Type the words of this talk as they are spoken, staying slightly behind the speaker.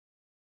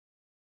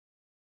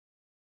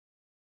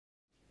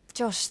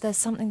Josh, there's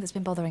something that's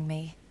been bothering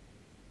me.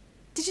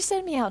 Did you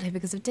send me out here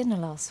because of dinner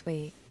last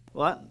week?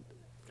 What?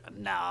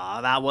 No,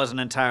 that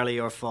wasn't entirely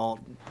your fault.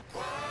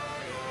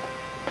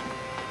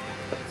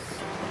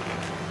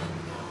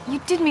 You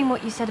did mean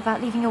what you said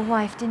about leaving your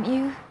wife, didn't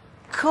you?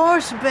 Of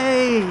course,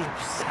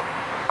 babes.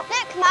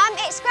 Look, Mum,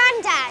 it's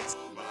Grandad.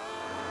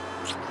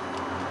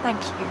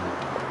 Thank you.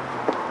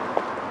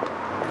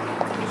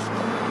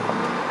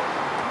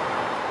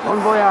 Bon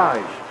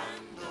voyage.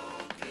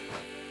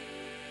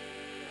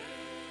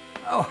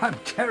 Oh, I'm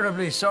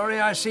terribly sorry.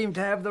 I seem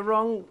to have the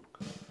wrong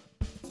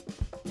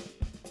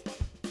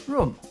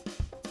room.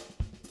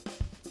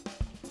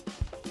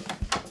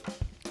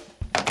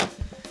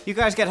 You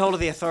guys get hold of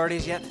the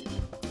authorities yet?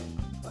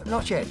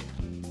 Not yet.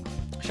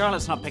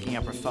 Charlotte's not picking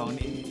up her phone.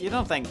 You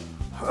don't think...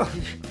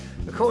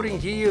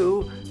 According to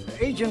you,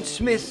 Agent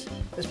Smith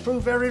has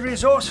proved very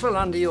resourceful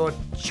under your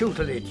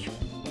tutelage.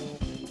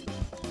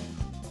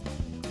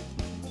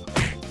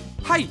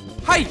 Hey!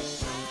 Hey!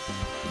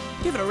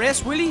 Give it a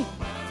rest, will you?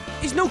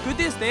 He's no good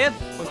these days.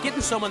 When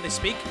getting someone to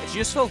speak is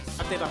useful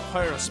if they've a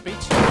power of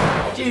speech.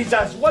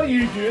 Jesus, what are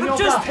you doing? I'm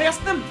just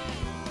testing him.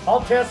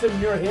 I'll test it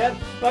in your head.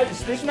 About the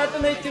speaking at the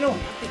night, you know.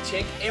 To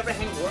check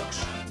everything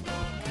works.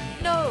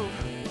 No.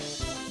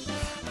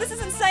 This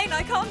is insane.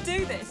 I can't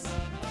do this.